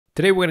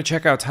Today we're going to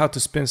check out how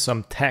to spin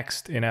some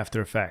text in After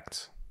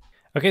Effects.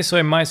 Okay, so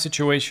in my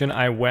situation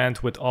I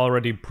went with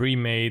already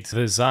pre-made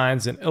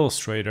designs in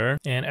Illustrator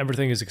and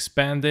everything is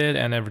expanded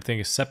and everything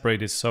is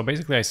separated. So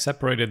basically I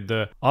separated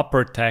the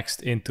upper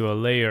text into a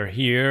layer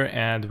here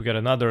and we got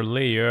another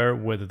layer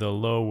with the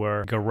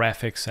lower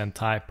graphics and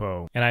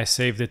typo. And I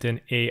saved it in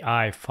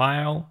AI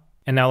file.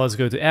 And now let's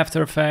go to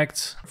After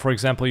Effects. For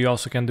example, you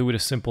also can do with a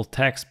simple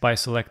text by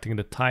selecting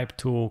the type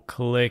tool,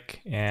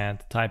 click and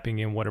typing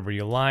in whatever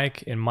you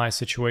like. In my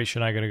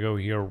situation, I'm gonna go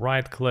here,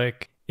 right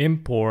click,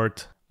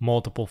 import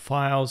multiple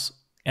files,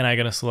 and I'm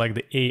gonna select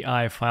the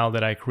AI file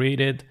that I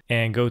created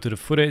and go to the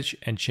footage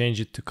and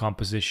change it to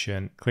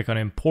composition. Click on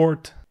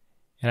import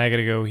and I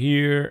gotta go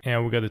here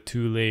and we got the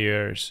two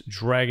layers,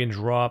 drag and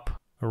drop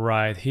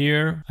right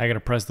here. I gotta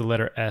press the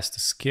letter S to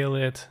scale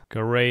it.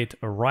 Great,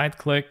 right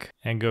click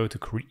and go to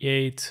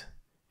create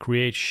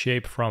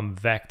shape from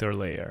vector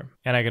layer.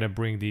 And I'm gonna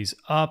bring these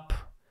up,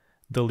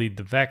 delete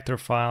the vector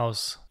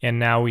files, and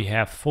now we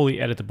have fully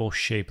editable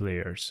shape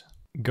layers.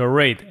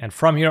 Great, and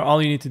from here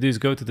all you need to do is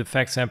go to the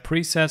effects and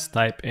presets,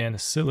 type in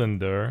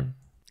cylinder.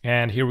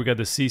 And here we got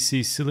the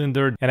CC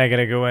cylinder and I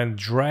gotta go and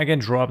drag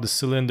and drop the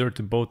cylinder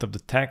to both of the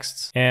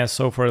texts. And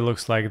so far it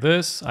looks like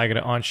this. I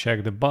gotta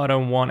uncheck the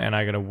bottom one and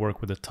I gotta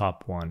work with the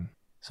top one.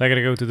 So I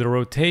gotta go to the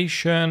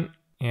rotation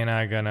and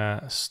I'm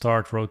gonna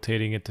start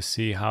rotating it to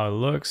see how it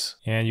looks.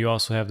 And you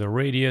also have the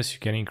radius, you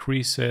can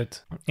increase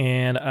it.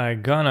 And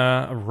I'm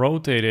gonna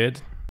rotate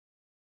it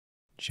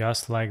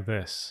just like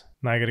this.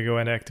 Now I'm gonna go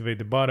and activate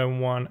the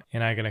bottom one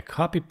and I'm gonna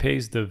copy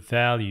paste the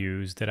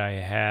values that I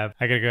have.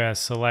 I'm gonna go and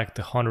select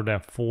the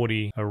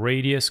 140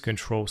 radius,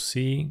 Control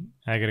C.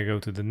 I'm gonna go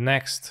to the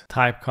next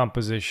type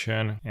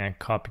composition and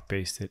copy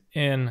paste it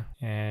in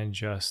and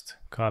just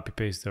copy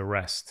paste the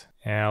rest.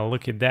 And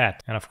look at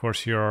that. And of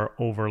course you're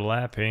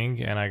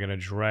overlapping and I'm gonna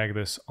drag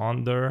this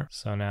under.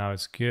 So now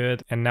it's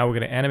good. And now we're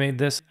gonna animate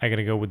this. I'm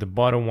gonna go with the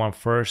bottom one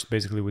first,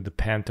 basically with the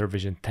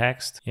panter.vis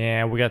text.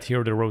 And we got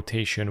here the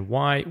rotation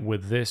Y.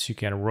 With this, you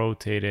can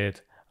rotate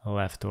it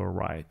left or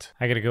right.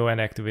 I'm gonna go and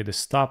activate the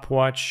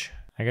stopwatch.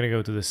 I'm gonna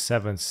go to the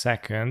 7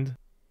 second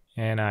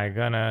and I'm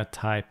gonna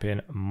type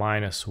in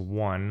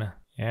 -1.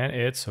 And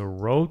it's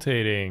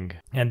rotating.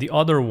 And the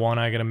other one,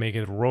 I'm gonna make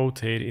it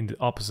rotate in the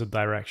opposite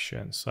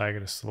direction. So I'm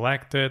gonna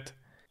select it,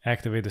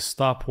 activate the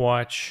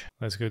stopwatch.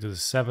 Let's go to the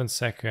 7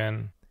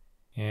 second.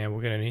 And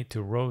we're gonna need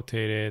to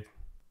rotate it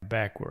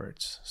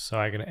backwards. So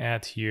I'm gonna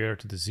add here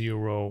to the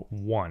 0,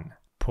 1.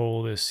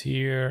 Pull this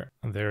here,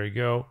 there you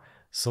go.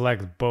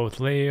 Select both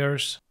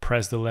layers,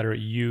 press the letter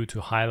U to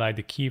highlight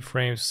the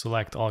keyframes,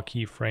 select all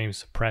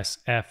keyframes, press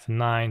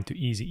F9 to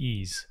easy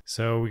ease.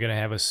 So we're gonna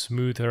have a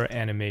smoother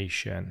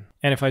animation.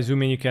 And if I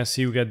zoom in, you can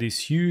see we got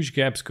these huge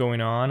gaps going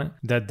on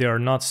that they are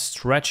not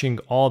stretching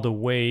all the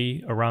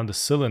way around the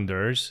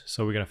cylinders.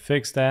 So we're gonna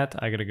fix that.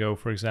 I gotta go,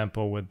 for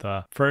example, with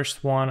the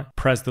first one,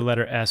 press the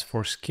letter S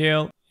for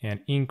scale and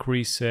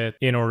increase it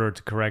in order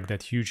to correct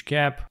that huge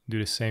gap. Do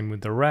the same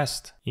with the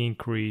rest,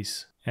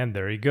 increase. And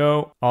there you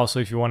go. Also,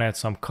 if you want to add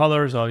some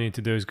colors, all you need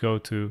to do is go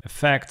to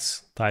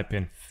Effects, type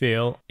in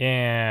Fill,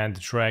 and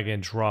drag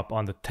and drop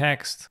on the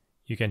text.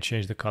 You can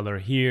change the color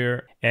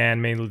here.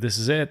 And mainly this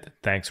is it.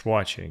 Thanks for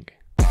watching.